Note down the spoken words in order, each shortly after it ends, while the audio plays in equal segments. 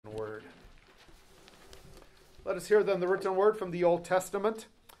Let us hear then the written word from the Old Testament,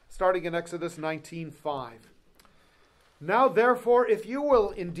 starting in Exodus 19:5. Now therefore, if you will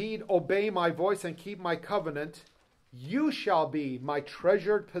indeed obey my voice and keep my covenant, you shall be my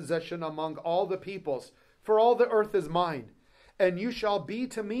treasured possession among all the peoples, for all the earth is mine. And you shall be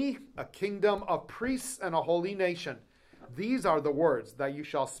to me a kingdom of priests and a holy nation. These are the words that you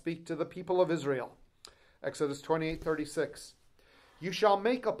shall speak to the people of Israel. Exodus 28:36. You shall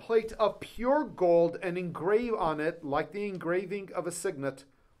make a plate of pure gold and engrave on it, like the engraving of a signet,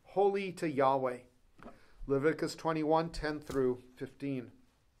 holy to Yahweh. Leviticus 21:10 through 15.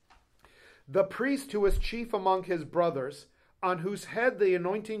 The priest who is chief among his brothers, on whose head the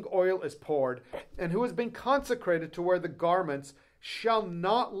anointing oil is poured, and who has been consecrated to wear the garments, shall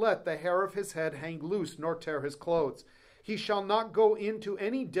not let the hair of his head hang loose, nor tear his clothes. He shall not go into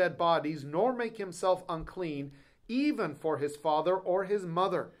any dead bodies, nor make himself unclean, even for his father or his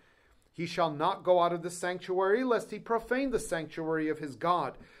mother. He shall not go out of the sanctuary, lest he profane the sanctuary of his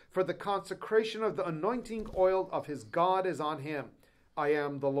God. For the consecration of the anointing oil of his God is on him. I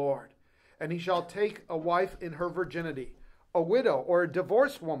am the Lord. And he shall take a wife in her virginity. A widow or a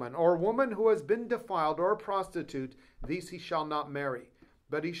divorced woman, or a woman who has been defiled, or a prostitute, these he shall not marry.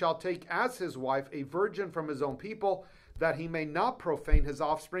 But he shall take as his wife a virgin from his own people, that he may not profane his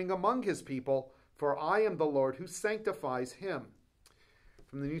offspring among his people, for I am the Lord who sanctifies him.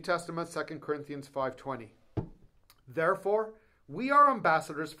 From the New Testament, 2 Corinthians 5:20. Therefore, we are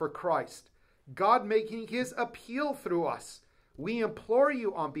ambassadors for Christ, God making his appeal through us. We implore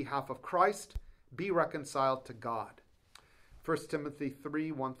you on behalf of Christ, be reconciled to God. 1 Timothy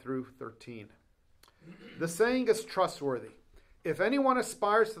 3:1 through 13. The saying is trustworthy. If anyone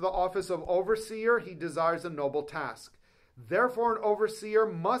aspires to the office of overseer, he desires a noble task. Therefore an overseer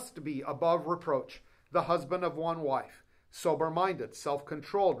must be above reproach, the husband of one wife, sober-minded,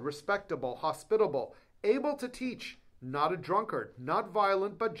 self-controlled, respectable, hospitable, able to teach, not a drunkard, not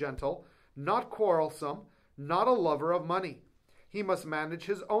violent but gentle, not quarrelsome, not a lover of money. He must manage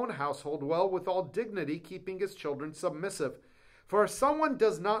his own household well with all dignity, keeping his children submissive. For if someone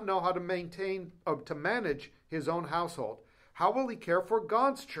does not know how to manage his own household, how will he care for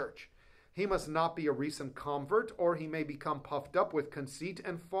God's church? He must not be a recent convert, or he may become puffed up with conceit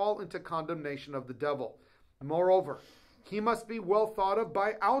and fall into condemnation of the devil. Moreover, he must be well thought of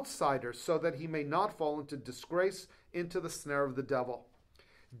by outsiders, so that he may not fall into disgrace, into the snare of the devil.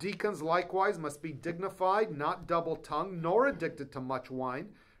 Deacons likewise must be dignified, not double-tongued, nor addicted to much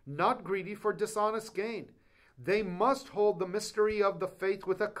wine, not greedy for dishonest gain. They must hold the mystery of the faith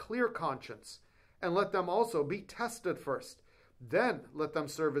with a clear conscience, and let them also be tested first. Then let them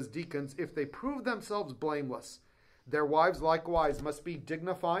serve as deacons if they prove themselves blameless. Their wives likewise must be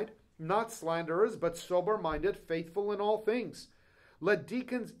dignified, not slanderers, but sober-minded, faithful in all things. Let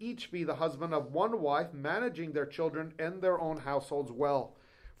deacons each be the husband of one wife, managing their children and their own households well.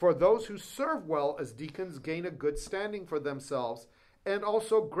 For those who serve well as deacons gain a good standing for themselves, and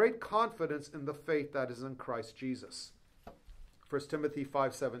also great confidence in the faith that is in Christ Jesus. 1 Timothy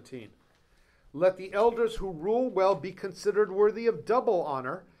 5:17. Let the elders who rule well be considered worthy of double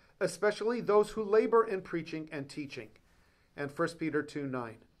honor, especially those who labor in preaching and teaching. And 1 Peter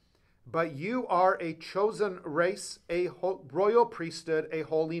 2:9. But you are a chosen race, a royal priesthood, a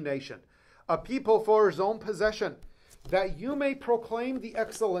holy nation, a people for his own possession, that you may proclaim the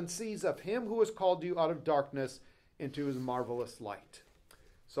excellencies of him who has called you out of darkness into his marvelous light.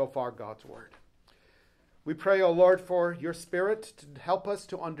 So far, God's word. We pray, O Lord, for your Spirit to help us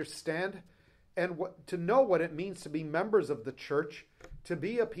to understand and to know what it means to be members of the church, to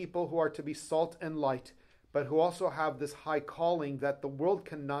be a people who are to be salt and light, but who also have this high calling that the world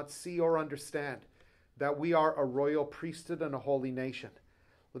cannot see or understand, that we are a royal priesthood and a holy nation.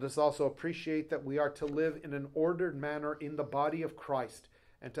 Let us also appreciate that we are to live in an ordered manner in the body of Christ,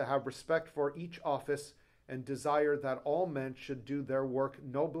 and to have respect for each office, and desire that all men should do their work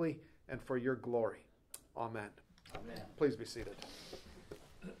nobly and for your glory. Amen. Amen. Please be seated.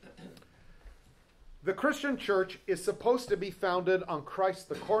 The Christian church is supposed to be founded on Christ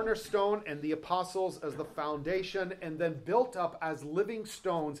the cornerstone and the apostles as the foundation, and then built up as living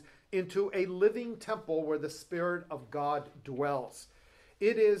stones into a living temple where the Spirit of God dwells.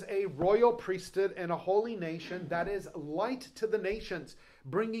 It is a royal priesthood and a holy nation that is light to the nations,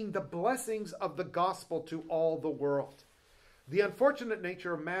 bringing the blessings of the gospel to all the world. The unfortunate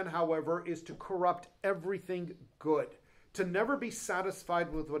nature of man, however, is to corrupt everything good, to never be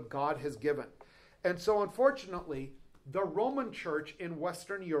satisfied with what God has given. And so, unfortunately, the Roman Church in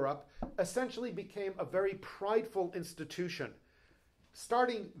Western Europe essentially became a very prideful institution,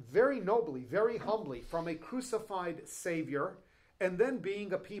 starting very nobly, very humbly, from a crucified Savior, and then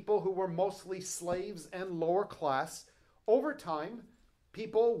being a people who were mostly slaves and lower class, over time,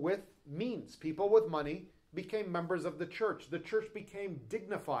 people with means, people with money, became members of the church. The church became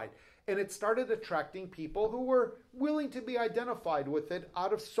dignified, and it started attracting people who were willing to be identified with it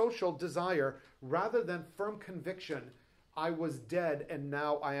out of social desire rather than firm conviction. I was dead and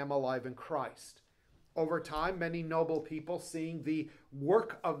now I am alive in Christ. Over time, many noble people, seeing the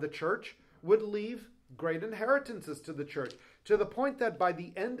work of the church, would leave great inheritances to the church, to the point that by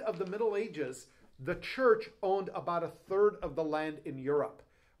the end of the Middle Ages, the church owned about a third of the land in Europe,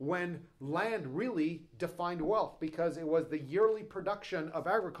 when land really defined wealth, because it was the yearly production of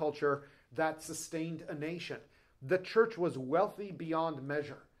agriculture that sustained a nation. The church was wealthy beyond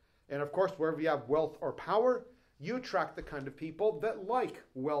measure. And of course, wherever you have wealth or power, you attract the kind of people that like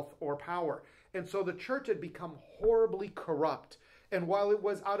wealth or power. And so the church had become horribly corrupt. And while it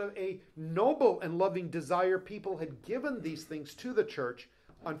was out of a noble and loving desire, people had given these things to the church,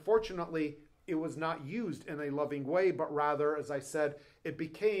 unfortunately, it was not used in a loving way, but rather, as I said, it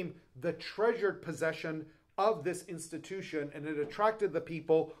became the treasured possession of this institution, and it attracted the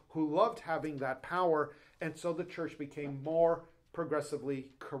people who loved having that power, and so the church became more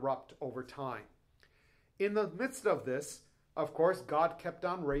progressively corrupt over time. In the midst of this, of course, God kept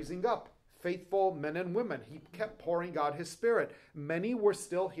on raising up faithful men and women. He kept pouring out his Spirit. Many were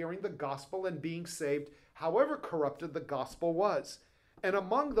still hearing the gospel and being saved, however corrupted the gospel was. And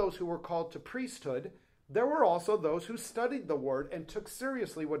among those who were called to priesthood, there were also those who studied the word and took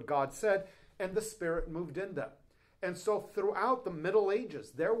seriously what God said, and the Spirit moved in them. And so throughout the Middle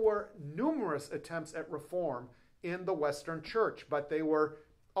Ages, there were numerous attempts at reform in the Western church, but they were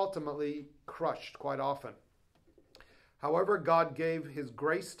ultimately crushed quite often. However, God gave his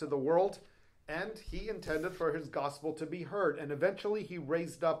grace to the world, and he intended for his gospel to be heard. And eventually he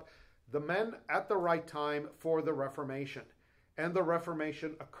raised up the men at the right time for the Reformation. And the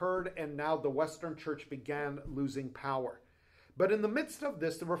Reformation occurred, and now the Western church began losing power. But in the midst of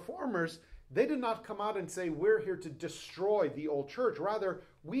this, the Reformers, they did not come out and say, we're here to destroy the old church. Rather,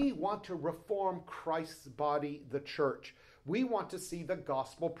 we want to reform Christ's body, the church. We want to see the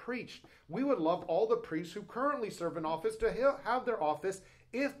gospel preached. We would love all the priests who currently serve in office to have their office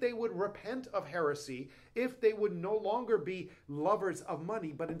if they would repent of heresy, if they would no longer be lovers of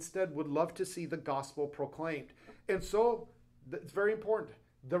money, but instead would love to see the gospel proclaimed. And so, it's very important.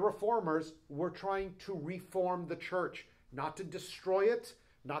 The reformers were trying to reform the church, not to destroy it,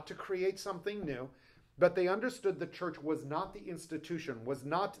 not to create something new, but they understood the church was not the institution, was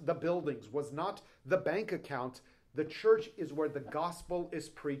not the buildings, was not the bank account. The church is where the gospel is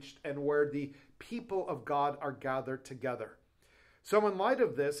preached and where the people of God are gathered together. So in light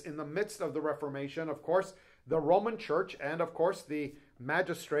of this, in the midst of the Reformation, of course, the Roman church and of course the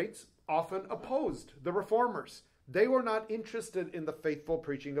magistrates often opposed the reformers. They were not interested in the faithful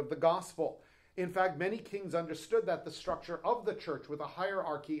preaching of the gospel. In fact, many kings understood that the structure of the church with a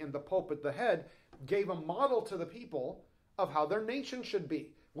hierarchy and the pope at the head gave a model to the people of how their nation should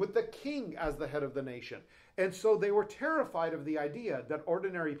be, with the king as the head of the nation. And so they were terrified of the idea that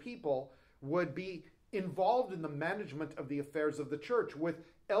ordinary people would be involved in the management of the affairs of the church with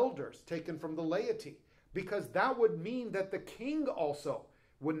elders taken from the laity, because that would mean that the king also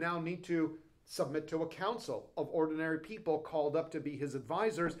would now need to submit to a council of ordinary people called up to be his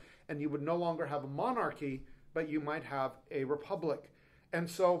advisors, and you would no longer have a monarchy, but you might have a republic. And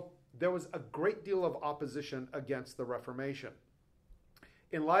so there was a great deal of opposition against the Reformation.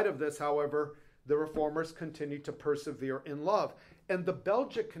 In light of this, however, the reformers continued to persevere in love. And the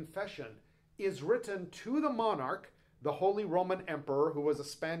Belgic Confession is written to the monarch, the Holy Roman Emperor, who was a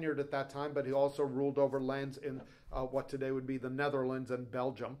Spaniard at that time, but he also ruled over lands in what today would be the Netherlands and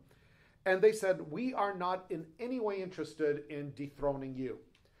Belgium. And they said, we are not in any way interested in dethroning you.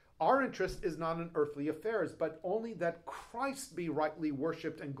 Our interest is not in earthly affairs, but only that Christ be rightly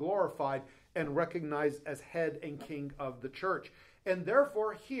worshipped and glorified and recognized as head and king of the church. And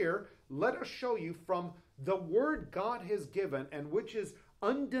therefore here, let us show you from the word God has given, and which is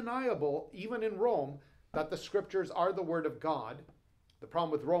undeniable even in Rome, that the scriptures are the word of God. The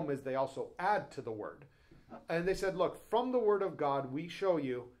problem with Rome is they also add to the word. And they said, look, from the word of God, we show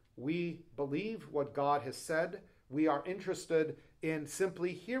you, we believe what God has said. We are interested in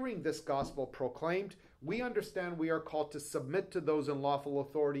simply hearing this gospel proclaimed. We understand we are called to submit to those in lawful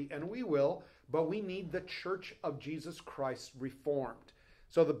authority, and we will, but we need the church of Jesus Christ reformed.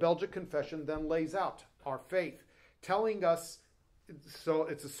 So the Belgic Confession then lays out our faith, telling us, so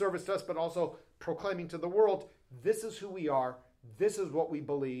it's a service to us, but also proclaiming to the world, this is who we are, this is what we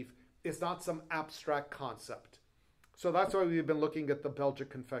believe. It's not some abstract concept. So that's why we've been looking at the Belgic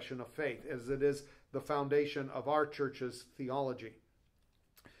Confession of Faith, as it is the foundation of our church's theology.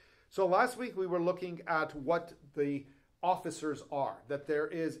 So last week we were looking at what the officers are, that there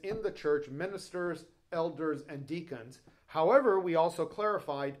is in the church ministers, elders, and deacons. However, we also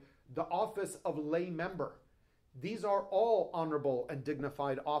clarified the office of lay member. These are all honorable and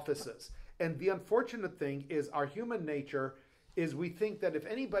dignified offices. And the unfortunate thing is our human nature is we think that if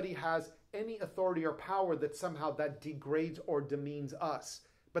anybody has any authority or power that somehow that degrades or demeans us.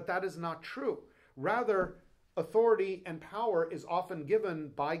 But that is not true. Rather, authority and power is often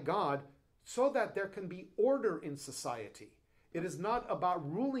given by God so that there can be order in society. It is not about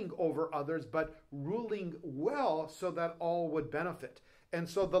ruling over others, but ruling well so that all would benefit. And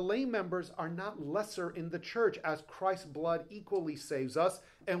so the lay members are not lesser in the church, as Christ's blood equally saves us,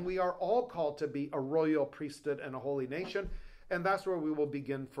 and we are all called to be a royal priesthood and a holy nation. And that's where we will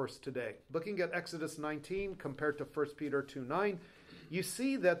begin first today. Looking at Exodus 19 compared to 1 Peter 2:9, you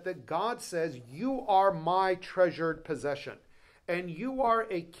see that God says, "You are my treasured possession, and you are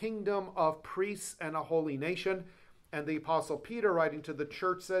a kingdom of priests and a holy nation." And the Apostle Peter, writing to the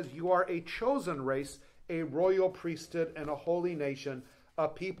church, says, "You are a chosen race, a royal priesthood and a holy nation, a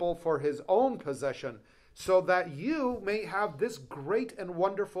people for his own possession, so that you may have this great and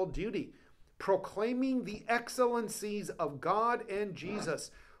wonderful duty, proclaiming the excellencies of God and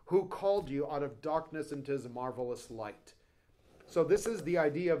Jesus, who called you out of darkness into his marvelous light." So this is the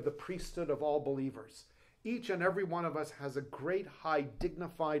idea of the priesthood of all believers. Each and every one of us has a great, high,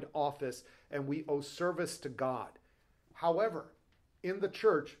 dignified office, and we owe service to God. However, in the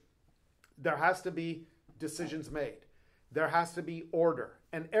church, there has to be decisions made. There has to be order.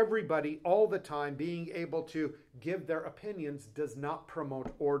 And everybody all the time being able to give their opinions does not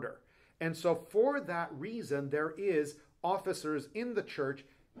promote order. And so for that reason, there is officers in the church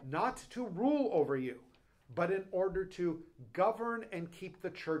not to rule over you, but in order to govern and keep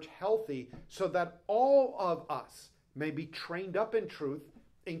the church healthy so that all of us may be trained up in truth,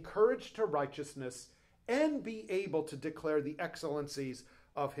 encouraged to righteousness, and be able to declare the excellencies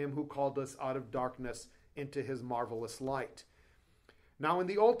of him who called us out of darkness into his marvelous light. Now in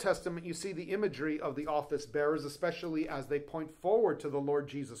the Old Testament, you see the imagery of the office bearers, especially as they point forward to the Lord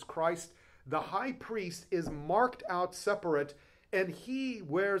Jesus Christ. The high priest is marked out separate, and he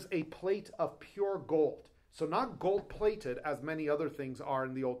wears a plate of pure gold. So not gold-plated, as many other things are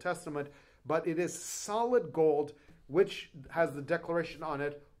in the Old Testament, but it is solid gold, which has the declaration on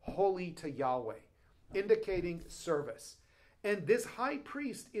it, "Holy to Yahweh," indicating service. And this high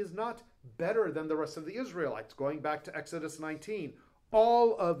priest is not better than the rest of the Israelites. Going back to Exodus 19,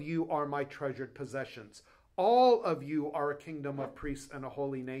 "All of you are my treasured possessions. All of you are a kingdom of priests and a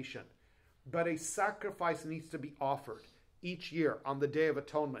holy nation." But a sacrifice needs to be offered each year on the Day of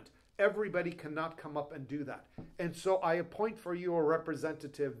Atonement. Everybody cannot come up and do that. And so I appoint for you a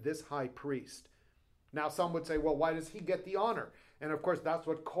representative, this high priest. Now some would say, well, why does he get the honor? And of course, that's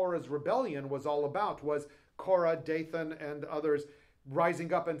what Korah's rebellion was all about, was Korah, Dathan, and others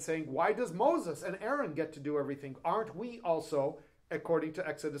rising up and saying, why does Moses and Aaron get to do everything? Aren't we also, according to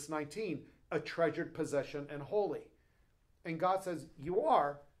Exodus 19, a treasured possession and holy? And God says, you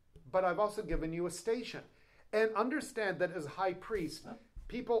are, but I've also given you a station. And understand that as high priest,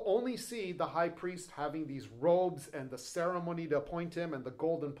 people only see the high priest having these robes and the ceremony to appoint him and the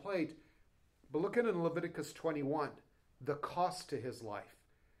golden plate. But look at it in Leviticus 21, the cost to his life.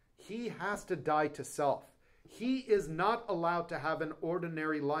 He has to die to self. He is not allowed to have an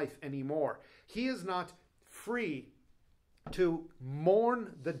ordinary life anymore. He is not free to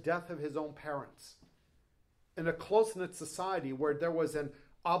mourn the death of his own parents. In a close-knit society where there was an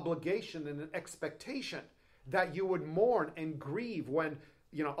obligation and an expectation that you would mourn and grieve when,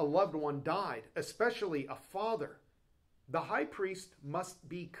 a loved one died, especially a father, the high priest must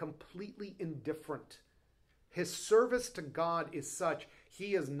be completely indifferent. His service to God is such,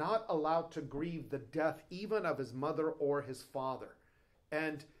 he is not allowed to grieve the death even of his mother or his father.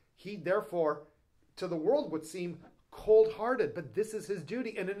 And he therefore, to the world, would seem cold-hearted, but this is his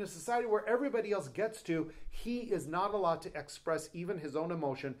duty. And in a society where everybody else gets to, he is not allowed to express even his own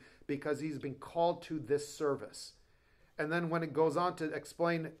emotion because he's been called to this service. And then when it goes on to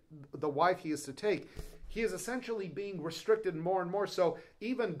explain the wife he is to take, he is essentially being restricted more and more. So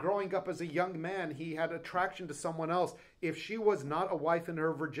even growing up as a young man, he had attraction to someone else. If she was not a wife in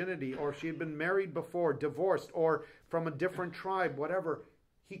her virginity, or if she had been married before, divorced, or from a different tribe, whatever,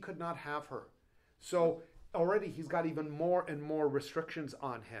 he could not have her. So already he's got even more and more restrictions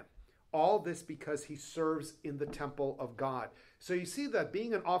on him. All this because he serves in the temple of God. So you see that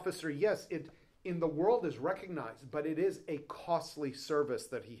being an officer, yes, it in the world is recognized, but it is a costly service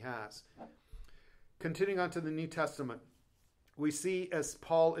that he has. Continuing on to the New Testament, we see as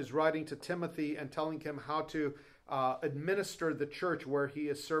Paul is writing to Timothy and telling him how to administer the church where he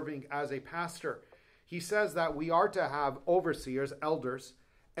is serving as a pastor. He says that we are to have overseers, elders,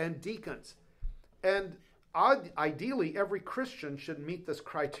 and deacons. And ideally, every Christian should meet this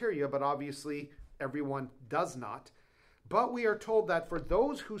criteria, but obviously everyone does not. But we are told that for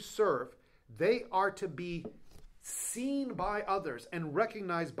those who serve, they are to be seen by others and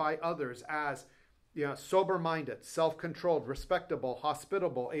recognized by others as sober-minded, self-controlled, respectable,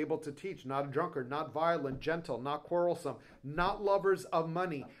 hospitable, able to teach, not a drunkard, not violent, gentle, not quarrelsome, not lovers of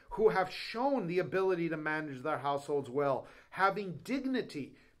money, who have shown the ability to manage their households well, having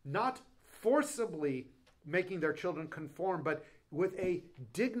dignity, not forcibly making their children conform, but with a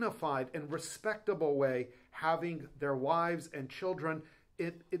dignified and respectable way, having their wives and children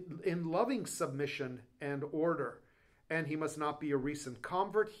in loving submission and order. And he must not be a recent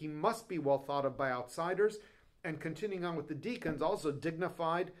convert. He must be well thought of by outsiders. And continuing on with the deacons, also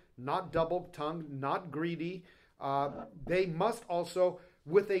dignified, not double-tongued, not greedy. They must also,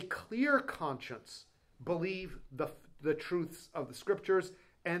 with a clear conscience, believe the truths of the scriptures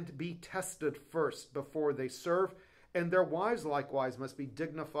and be tested first before they serve. And their wives likewise must be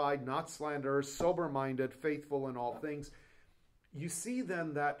dignified, not slanderers, sober-minded, faithful in all things. You see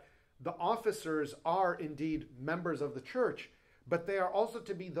then that the officers are indeed members of the church, but they are also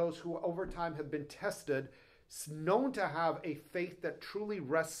to be those who over time have been tested, known to have a faith that truly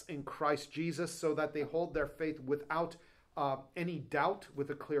rests in Christ Jesus, so that they hold their faith without any doubt,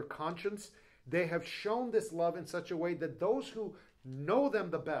 with a clear conscience. They have shown this love in such a way that those who know them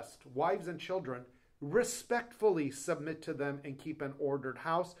the best, wives and children, respectfully submit to them and keep an ordered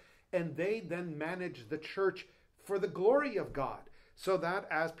house, and they then manage the church for the glory of God. So that,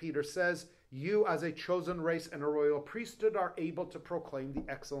 as Peter says, you as a chosen race and a royal priesthood are able to proclaim the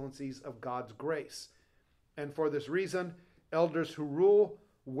excellencies of God's grace. And for this reason, elders who rule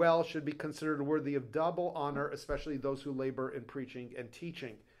well should be considered worthy of double honor, especially those who labor in preaching and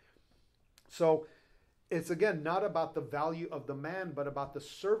teaching. So it's again not about the value of the man, but about the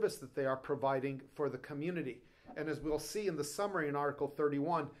service that they are providing for the community. And as we'll see in the summary in Article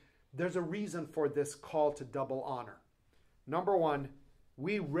 31, there's a reason for this call to double honor. Number one,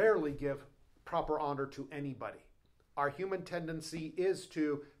 we rarely give proper honor to anybody. Our human tendency is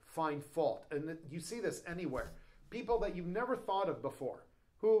to find fault. And you see this anywhere. People that you've never thought of before,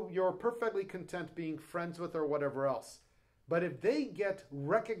 who you're perfectly content being friends with or whatever else. But if they get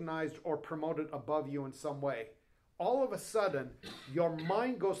recognized or promoted above you in some way, all of a sudden, your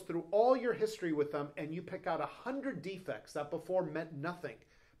mind goes through all your history with them and you pick out 100 defects that before meant nothing.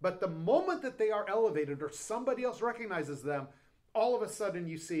 But the moment that they are elevated or somebody else recognizes them, all of a sudden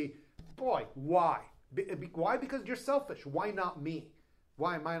you see, boy, why? Why? Because you're selfish. Why not me?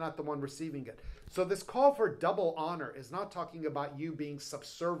 Why am I not the one receiving it? So this call for double honor is not talking about you being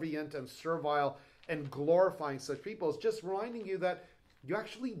subservient and servile and glorifying such people. It's just reminding you that you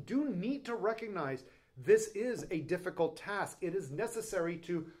actually do need to recognize this is a difficult task. It is necessary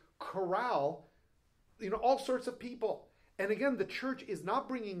to corral, all sorts of people. And again, the church is not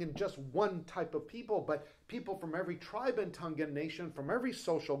bringing in just one type of people, but people from every tribe and tongue and nation, from every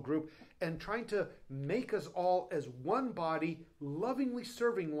social group, and trying to make us all as one body, lovingly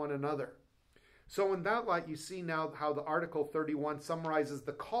serving one another. So in that light, you see now how the Article 31 summarizes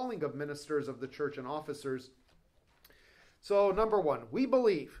the calling of ministers of the church and officers. So number one, we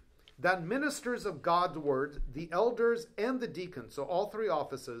believe that ministers of God's word, the elders and the deacons, so all three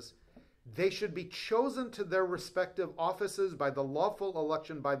offices, they should be chosen to their respective offices by the lawful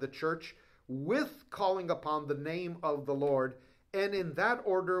election by the church, with calling upon the name of the Lord, and in that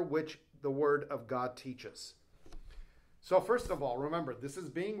order which the word of God teaches. So first of all, remember, this is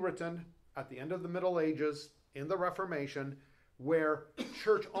being written at the end of the Middle Ages, in the Reformation, where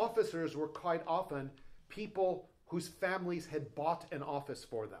church officers were quite often people whose families had bought an office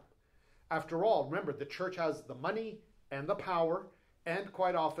for them. After all, remember, the church has the money and the power. And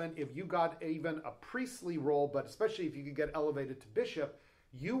quite often, if you got even a priestly role, but especially if you could get elevated to bishop,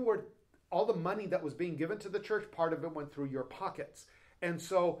 all the money that was being given to the church, part of it went through your pockets. And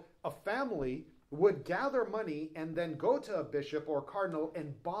so a family would gather money and then go to a bishop or cardinal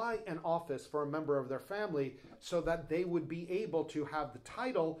and buy an office for a member of their family so that they would be able to have the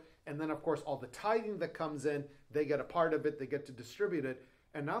title. And then, of course, all the tithing that comes in, they get a part of it, they get to distribute it.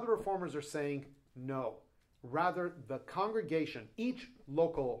 And now the reformers are saying, no. Rather, the congregation, each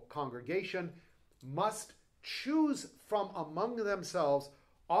local congregation, must choose from among themselves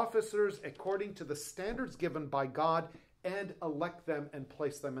officers according to the standards given by God and elect them and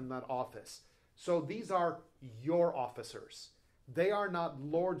place them in that office. So these are your officers. They are not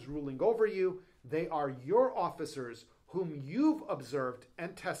lords ruling over you. They are your officers whom you've observed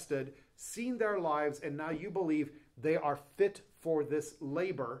and tested, seen their lives, and now you believe they are fit for this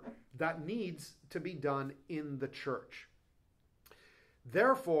labor that needs to be done in the church.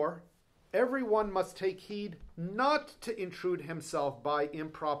 Therefore, everyone must take heed not to intrude himself by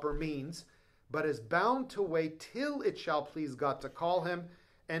improper means, but is bound to wait till it shall please God to call him,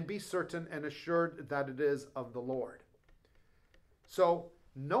 and be certain and assured that it is of the Lord. So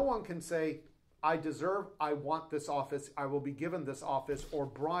no one can say, I want this office, I will be given this office, or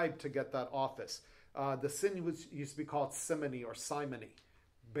bribe to get that office. The sin used to be called simony or simony,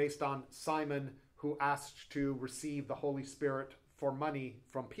 based on Simon, who asked to receive the Holy Spirit for money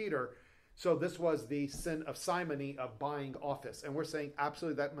from Peter. So this was the sin of simony, of buying office. And we're saying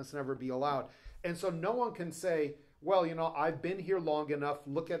absolutely that must never be allowed. And so no one can say, well, I've been here long enough,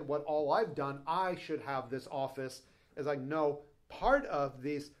 look at what all I've done, I should have this office. It's like, no, part of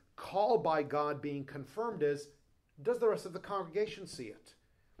this call by God being confirmed is, does the rest of the congregation see it?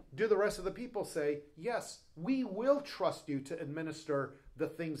 Do the rest of the people say, yes, we will trust you to administer the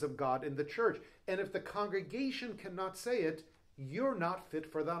things of God in the church? And if the congregation cannot say it, you're not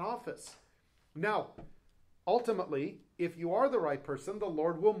fit for that office. Now, ultimately, if you are the right person, the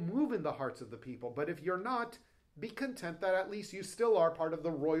Lord will move in the hearts of the people. But if you're not, be content that at least you still are part of the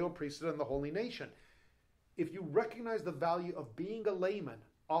royal priesthood and the holy nation. If you recognize the value of being a layman,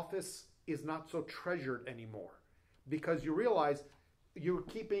 office is not so treasured anymore, because you realize you're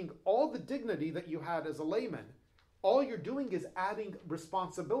keeping all the dignity that you had as a layman. All you're doing is adding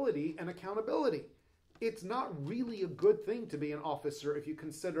responsibility and accountability. It's not really a good thing to be an officer if you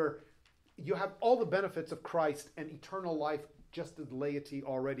consider you have all the benefits of Christ and eternal life just as laity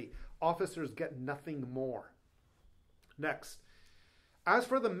already. Officers get nothing more. Next, as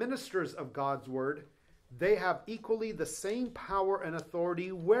for the ministers of God's word, they have equally the same power and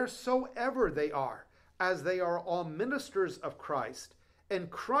authority wheresoever they are, as they are all ministers of Christ, and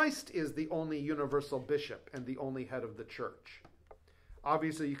Christ is the only universal bishop and the only head of the church.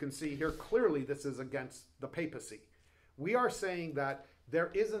 Obviously, you can see here clearly this is against the papacy. We are saying that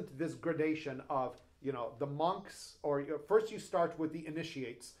there isn't this gradation of, the monks, or first you start with the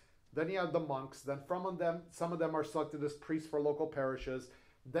initiates, then you have the monks, then from them, some of them are selected as priests for local parishes,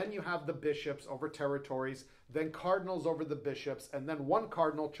 then you have the bishops over territories, then cardinals over the bishops, and then one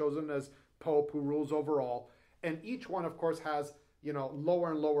cardinal chosen as pope who rules over all. And each one, of course, has,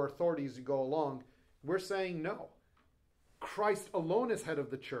 lower and lower authorities as you go along. We're saying no. Christ alone is head of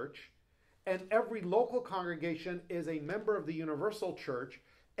the church, and every local congregation is a member of the universal church,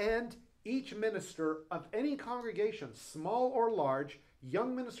 and each minister of any congregation, small or large,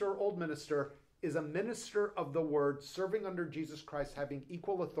 young minister or old minister, is a minister of the word, serving under Jesus Christ, having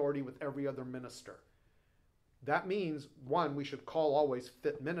equal authority with every other minister. That means, one, we should call always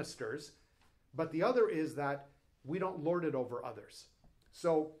fit ministers, but the other is that we don't lord it over others.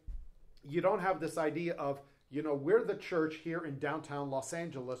 So you don't have this idea of, we're the church here in downtown Los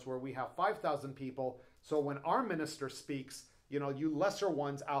Angeles where we have 5,000 people, so when our minister speaks, you lesser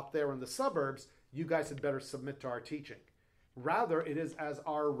ones out there in the suburbs, you guys had better submit to our teaching. Rather, it is as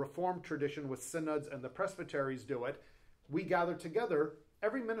our Reformed tradition with synods and the presbyteries do it. We gather together,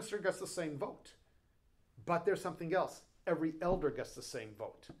 every minister gets the same vote. But there's something else. Every elder gets the same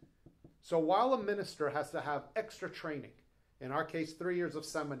vote. So while a minister has to have extra training, in our case 3 years of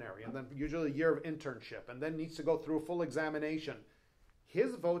seminary, and then usually a year of internship, and then needs to go through a full examination,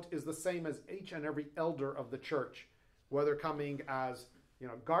 his vote is the same as each and every elder of the church, whether coming as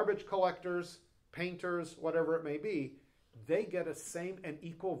garbage collectors, painters, whatever it may be. They get a same and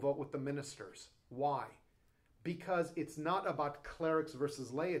equal vote with the ministers. Why? Because it's not about clerics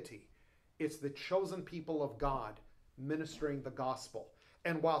versus laity. It's the chosen people of God ministering the gospel.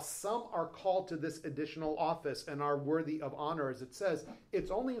 And while some are called to this additional office and are worthy of honor, as it says,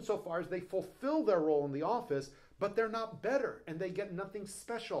 it's only insofar as they fulfill their role in the office, but they're not better and they get nothing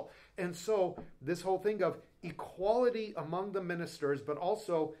special. And so this whole thing of equality among the ministers, but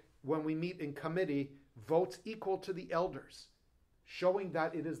also when we meet in committee, votes equal to the elders, showing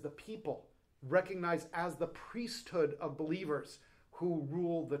that it is the people recognized as the priesthood of believers who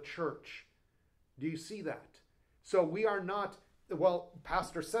rule the church. Do you see that? So we are not, well,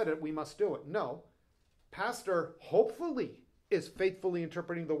 pastor said it, we must do it. No, pastor hopefully is faithfully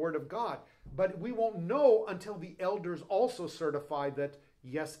interpreting the word of God, but we won't know until the elders also certify that,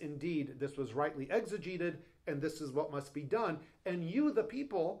 yes, indeed, this was rightly exegeted and this is what must be done. And you, the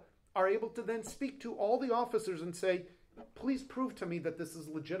people, are able to then speak to all the officers and say, please prove to me that this is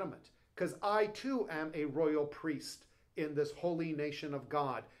legitimate, because I too am a royal priest in this holy nation of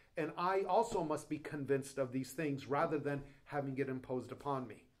God, and I also must be convinced of these things rather than having it imposed upon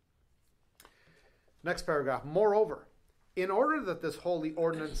me. Next paragraph. Moreover, In order that this holy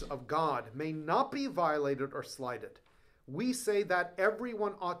ordinance of God may not be violated or slighted, we say that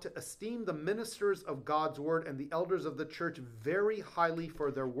everyone ought to esteem the ministers of God's word and the elders of the church very highly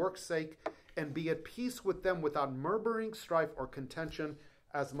for their work's sake, and be at peace with them without murmuring, strife, or contention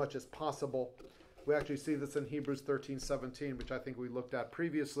as much as possible. We actually see this in Hebrews 13:17, which I think we looked at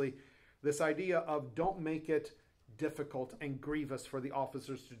previously. This idea of don't make it difficult and grievous for the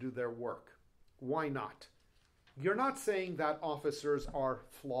officers to do their work. Why not? You're not saying that officers are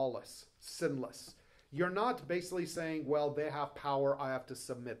flawless, sinless. You're not basically saying, well, they have power, I have to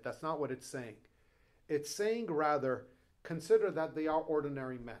submit. That's not what it's saying. It's saying rather, consider that they are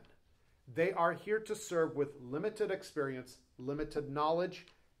ordinary men. They are here to serve with limited experience, limited knowledge,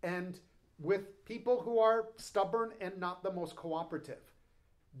 and with people who are stubborn and not the most cooperative.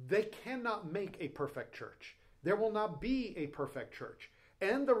 They cannot make a perfect church. There will not be a perfect church.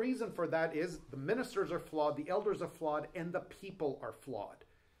 And the reason for that is the ministers are flawed, the elders are flawed, and the people are flawed.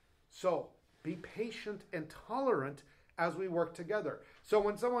 So be patient and tolerant as we work together. So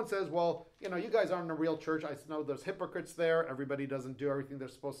when someone says, well, you guys aren't a real church, I know there's hypocrites there, everybody doesn't do everything they're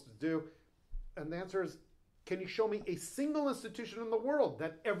supposed to do. And the answer is, can you show me a single institution in the world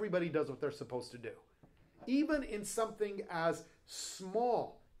that everybody does what they're supposed to do? Even in something as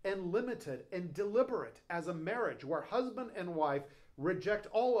small and limited and deliberate as a marriage, where husband and wife reject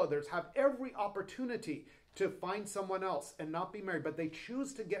all others, have every opportunity to find someone else and not be married, but they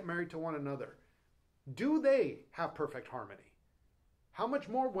choose to get married to one another. Do they have perfect harmony? How much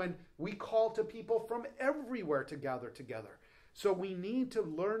more when we call to people from everywhere to gather together? So we need to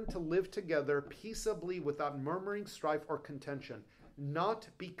learn to live together peaceably without murmuring, strife, or contention, not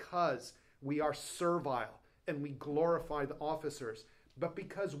because we are servile and we glorify the officers, but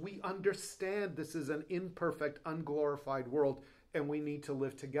because we understand this is an imperfect, unglorified world and we need to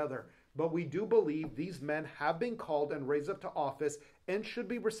live together. But we do believe these men have been called and raised up to office and should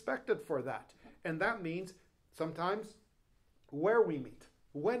be respected for that. And that means sometimes where we meet,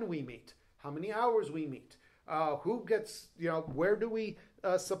 when we meet, how many hours we meet, who gets, where do we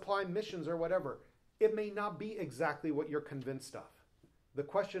supply missions or whatever. It may not be exactly what you're convinced of. The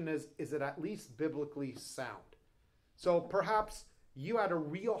question is it at least biblically sound? So perhaps you had a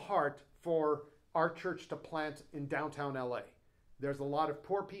real heart for our church to plant in downtown LA. There's a lot of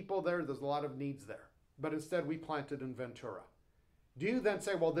poor people there. There's a lot of needs there. But instead, we planted in Ventura. Do you then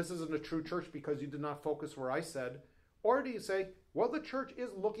say, well, this isn't a true church because you did not focus where I said? Or do you say, well, the church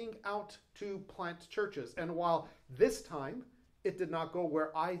is looking out to plant churches. And while this time it did not go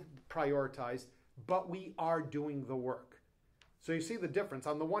where I prioritized, but we are doing the work. So you see the difference.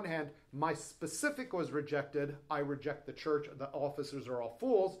 On the one hand, my specific was rejected. I reject the church. The officers are all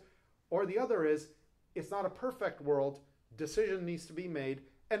fools. Or the other is, it's not a perfect world. Decision needs to be made,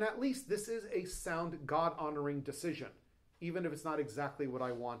 and at least this is a sound, God-honoring decision, even if it's not exactly what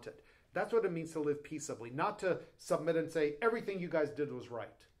I wanted. That's what it means to live peaceably, not to submit and say, everything you guys did was right,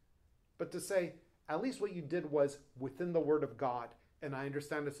 but to say, at least what you did was within the Word of God, and I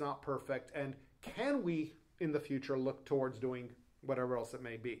understand it's not perfect, and can we, in the future, look towards doing whatever else it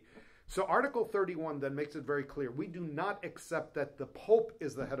may be? So Article 31 then makes it very clear. We do not accept that the Pope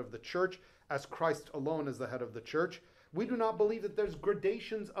is the head of the church, as Christ alone is the head of the church. We do not believe that there's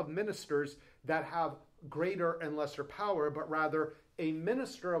gradations of ministers that have greater and lesser power, but rather a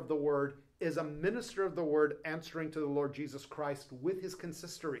minister of the word is a minister of the word answering to the Lord Jesus Christ with his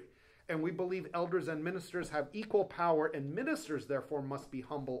consistory. And we believe elders and ministers have equal power, and ministers therefore must be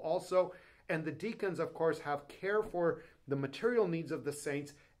humble also. And the deacons, of course, have care for the material needs of the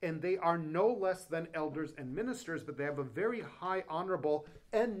saints, and they are no less than elders and ministers, but they have a very high, honorable,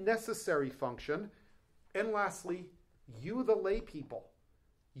 and necessary function. And lastly, you, the lay people,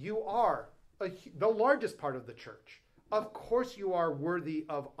 you are the largest part of the church. Of course you are worthy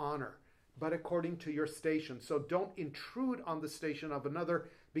of honor, but according to your station. So don't intrude on the station of another,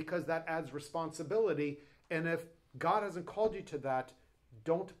 because that adds responsibility. And if God hasn't called you to that,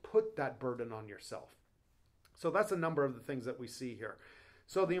 don't put that burden on yourself. So that's a number of the things that we see here.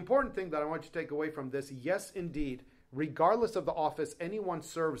 So the important thing that I want you to take away from this, yes, indeed, regardless of the office anyone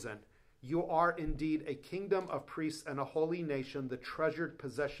serves in, you are indeed a kingdom of priests and a holy nation, the treasured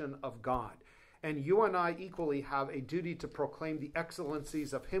possession of God. And you and I equally have a duty to proclaim the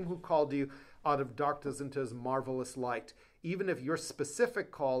excellencies of him who called you out of darkness into his marvelous light. Even if your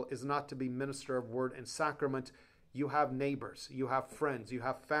specific call is not to be minister of word and sacrament, you have neighbors, you have friends, you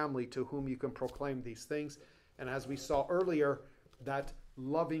have family to whom you can proclaim these things. And as we saw earlier, that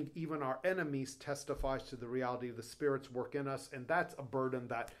loving even our enemies testifies to the reality of the Spirit's work in us. And that's a burden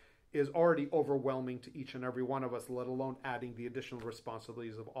that is already overwhelming to each and every one of us, let alone adding the additional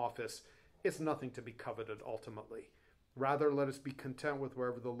responsibilities of office. It's nothing to be coveted ultimately. Rather, let us be content with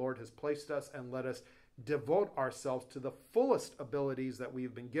wherever the Lord has placed us, and let us devote ourselves to the fullest abilities that we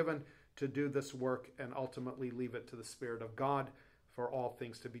have been given to do this work, and ultimately leave it to the Spirit of God for all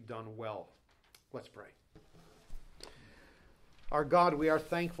things to be done well. Let's pray. Our God, we are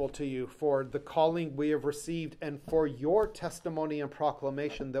thankful to you for the calling we have received and for your testimony and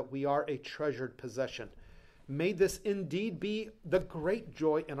proclamation that we are a treasured possession. May this indeed be the great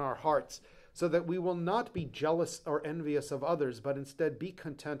joy in our hearts, so that we will not be jealous or envious of others, but instead be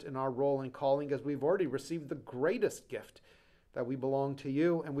content in our role and calling, as we've already received the greatest gift, that we belong to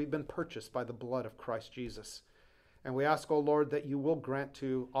you and we've been purchased by the blood of Christ Jesus. And we ask, O Lord, that you will grant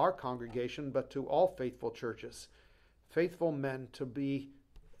to our congregation, but to all faithful churches, faithful men to be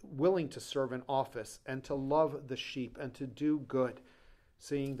willing to serve in office and to love the sheep and to do good,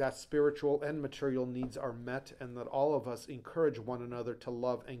 seeing that spiritual and material needs are met, and that all of us encourage one another to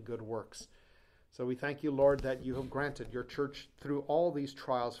love and good works. So we thank you, Lord, that you have granted your church through all these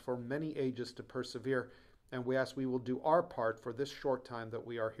trials for many ages to persevere, and we ask we will do our part for this short time that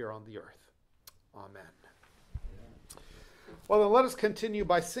we are here on the earth. Amen. Well, then let us continue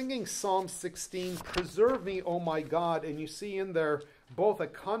by singing Psalm 16, Preserve Me, O my God. And you see in there both a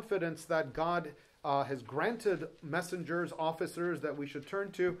confidence that God has granted messengers, officers that we should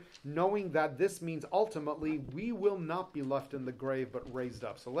turn to, knowing that this means ultimately we will not be left in the grave but raised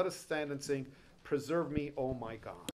up. So let us stand and sing, Preserve Me, O my God.